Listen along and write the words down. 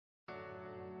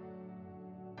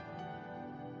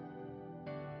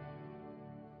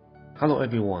Hello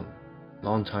everyone,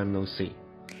 long time no see.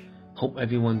 Hope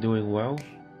everyone doing well.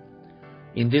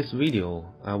 In this video,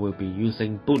 I will be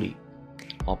using buri,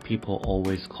 or people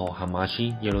always call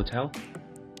hamachi yellowtail.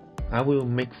 I will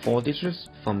make 4 dishes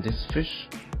from this fish.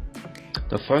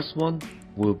 The first one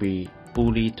will be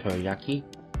Buri Teriyaki.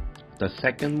 The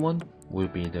second one will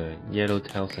be the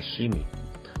Yellowtail Sashimi.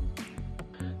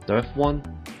 Third one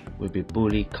will be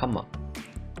Buri Kama.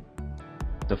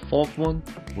 The fourth one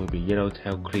will be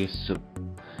Yellowtail clear soup.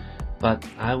 But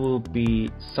I will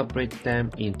be separate them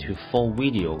into 4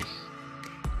 videos.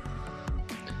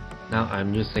 Now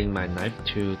I'm using my knife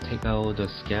to take out the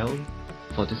scale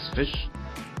for this fish.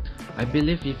 I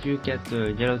believe if you get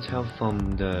the yellowtail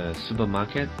from the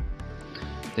supermarket,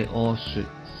 they all should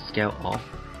scale off.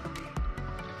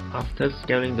 After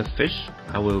scaling the fish,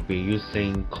 I will be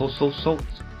using coastal salt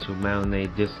to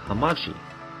marinate this hamachi.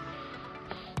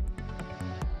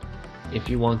 If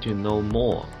you want to know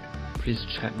more, please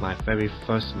check my very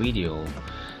first video,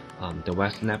 the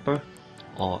West Snapper,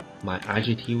 or my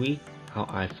IGTV, how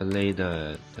I fillet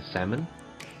the salmon.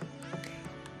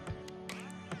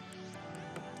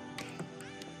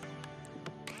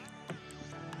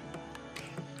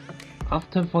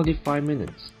 After 45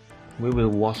 minutes, we will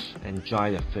wash and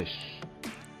dry the fish.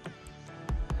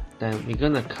 Then we're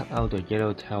gonna cut out the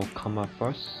yellowtail kama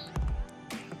first.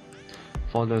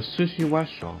 For the sushi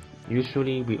restaurant,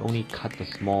 usually we only cut the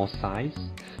small size,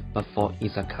 but for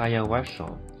izakaya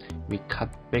restaurant, we cut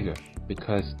bigger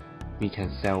because we can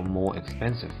sell more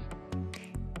expensive.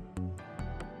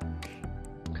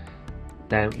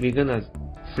 Then we're gonna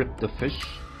flip the fish,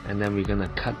 and then we're gonna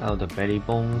cut out the belly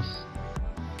bones.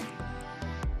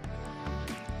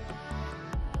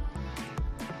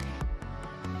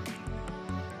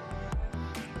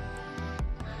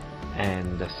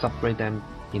 And separate them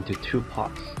into 2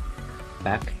 parts,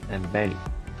 back and belly.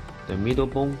 The middle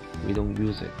bone, we don't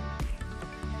use it.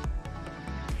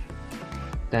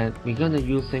 Then we're gonna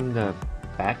using the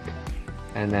back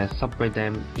and then separate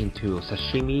them into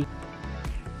sashimi,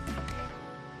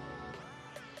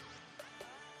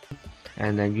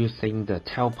 and then using the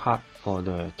tail part for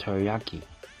the teriyaki.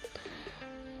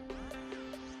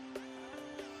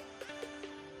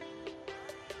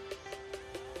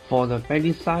 For the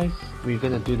belly size, we're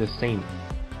gonna do the same.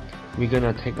 We're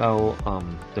gonna take out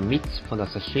the meats for the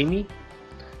sashimi,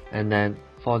 and then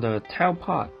for the tail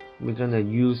part, we're gonna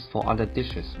use for other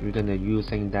dishes. We're gonna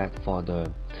using that for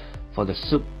the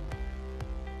soup.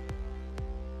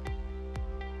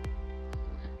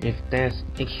 If there's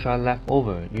extra left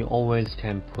over, you always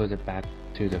can put it back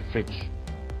to the fridge.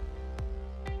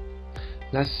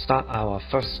 Let's start our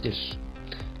first dish,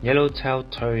 yellowtail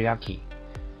teriyaki.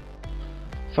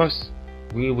 First,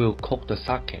 we will cook the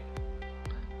sake,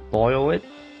 boil it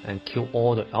and kill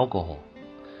all the alcohol,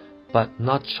 but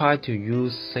not try to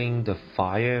using the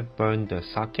fire burn the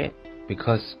sake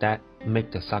because that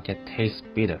make the sake taste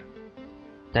bitter.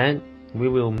 Then we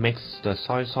will mix the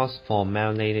soy sauce for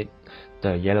marinated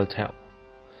the yellowtail.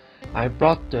 I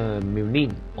brought the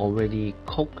mirin already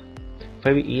cooked,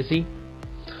 very easy.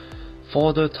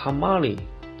 For the tamale,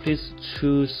 please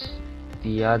choose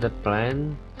the other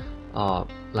blend,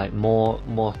 like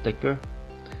more thicker.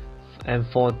 And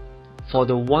for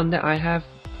the one that I have,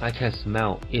 I can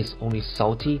smell it's only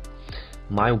salty.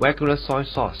 My regular soy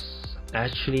sauce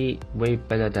actually way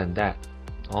better than that.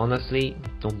 Honestly,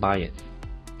 don't buy it.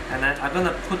 And then I'm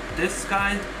gonna put this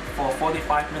guy for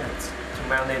 45 minutes to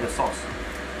marinate the sauce.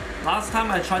 Last time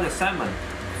I tried the salmon,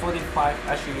 45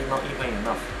 actually not even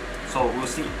enough, so we'll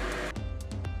see.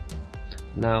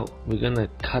 Now we're gonna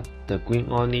cut the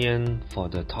green onion for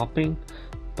the topping,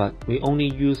 but we're only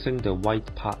using the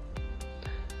white part.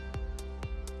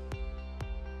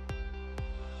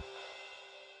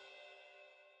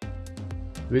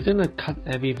 We're gonna cut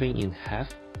everything in half,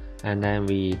 and then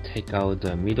we take out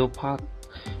the middle part.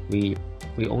 We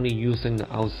only using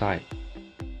the outside,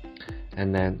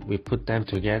 and then we put them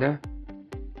together.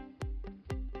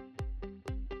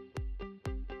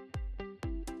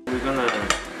 We're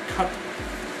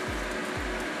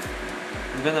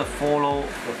gonna follow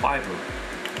the fiber,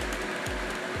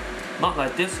 not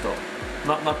like this though,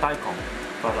 not daikon,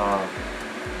 but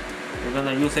we're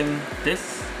gonna using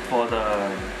this for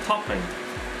the topping.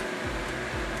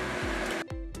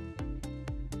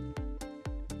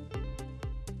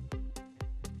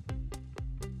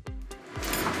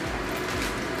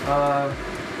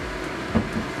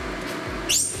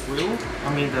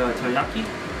 The teriyaki.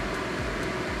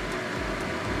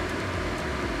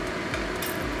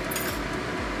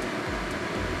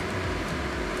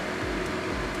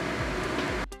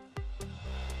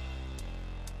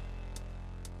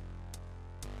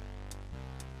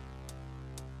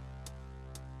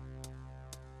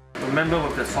 remember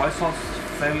with the soy sauce,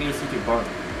 very easy to burn.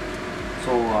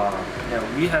 So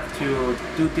yeah, we have to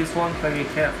do this one very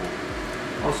careful.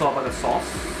 Also about the sauce,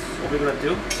 what we're gonna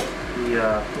do, we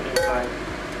put inside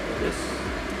this.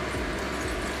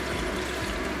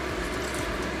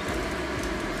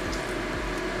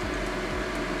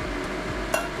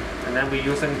 And then we're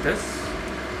using this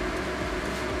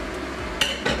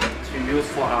to use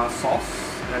for our sauce,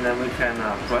 and then we can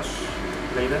brush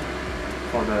later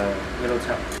for the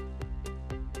yellowtail.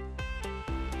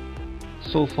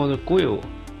 So for the grill,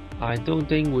 I don't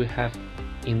think we have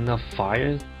enough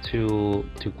fire to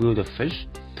grill the fish,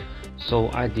 so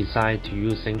I decided to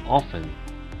using oven.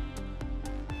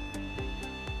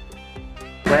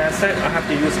 Like I said, I have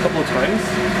to use a couple times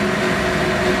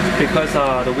because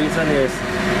the reason is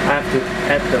I have to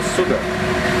add the sugar.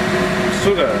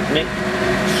 Sugar make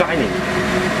shiny.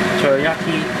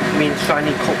 Teriyaki means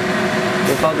shiny coat.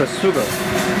 Without the sugar,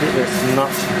 it is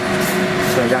not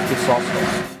teriyaki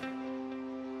sauce.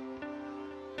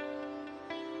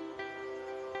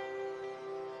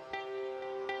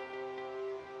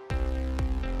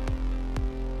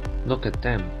 Look at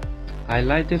them. I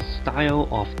like this style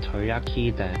of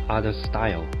teriyaki than other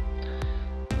style.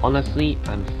 Honestly,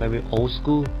 I'm very old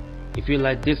school. If you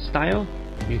like this style,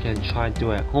 you can try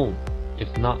do at home.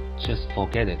 If not, just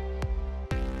forget it.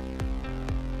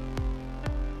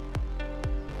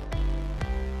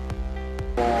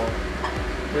 For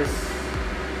this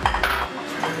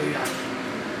teriyaki.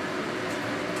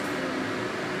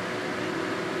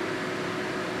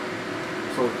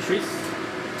 So cheese.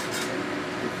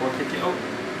 Before take it out.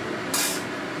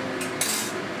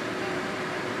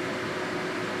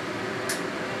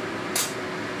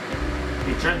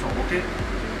 Be gentle, okay?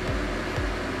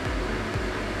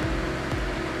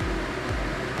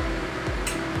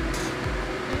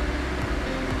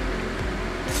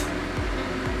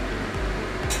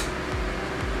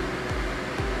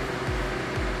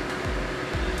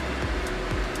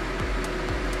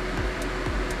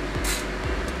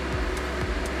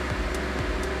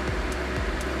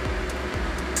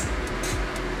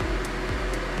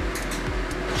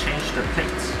 The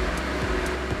plate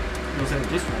using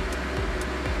this one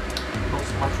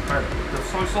looks much better with the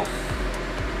soy sauce.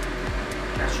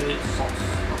 Actually it's sauce,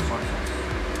 not soy sauce.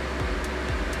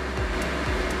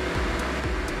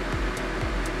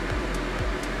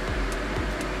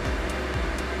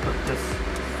 Put this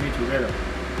three together.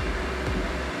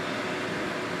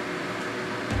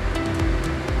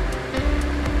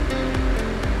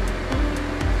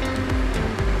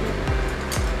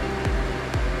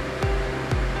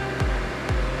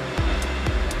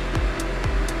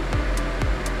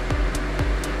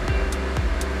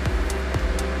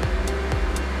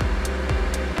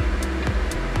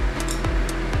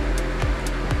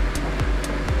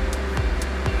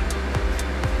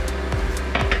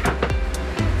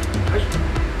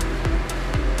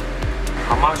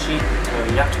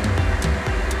 Teriyaki.